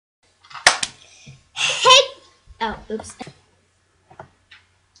Oh, oops.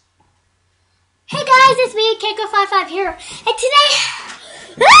 Hey guys, it's me, Keiko55 here, and today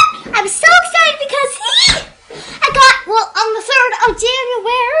I'm so excited because on the 3rd of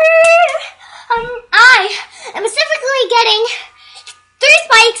January, I am specifically getting 3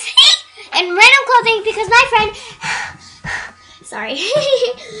 spikes and random clothing because my friend, sorry,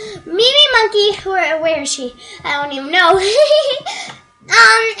 Mimi Monkey, where is she? I don't even know.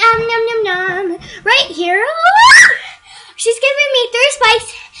 Right here. She's giving me 3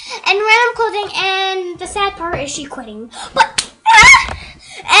 spikes and random clothing, and the sad part is she quitting. But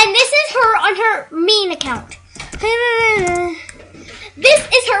and this is her on her main account. This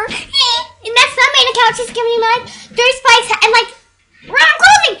is her, and that's the main account. She's giving me like 3 spikes and like random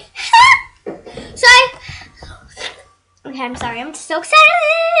clothing. So okay, I'm sorry. I'm so excited.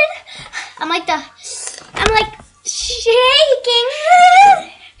 I'm like shaking.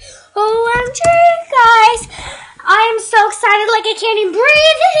 Oh, I'm shaking, guys. I am so excited, like I can't even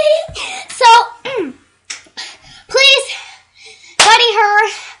breathe. So, please, buddy her.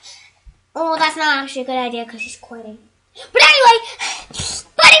 Oh, that's not actually a good idea because she's quitting. But anyway,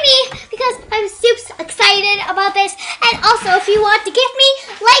 buddy me because I'm super excited about this. And also, if you want to gift me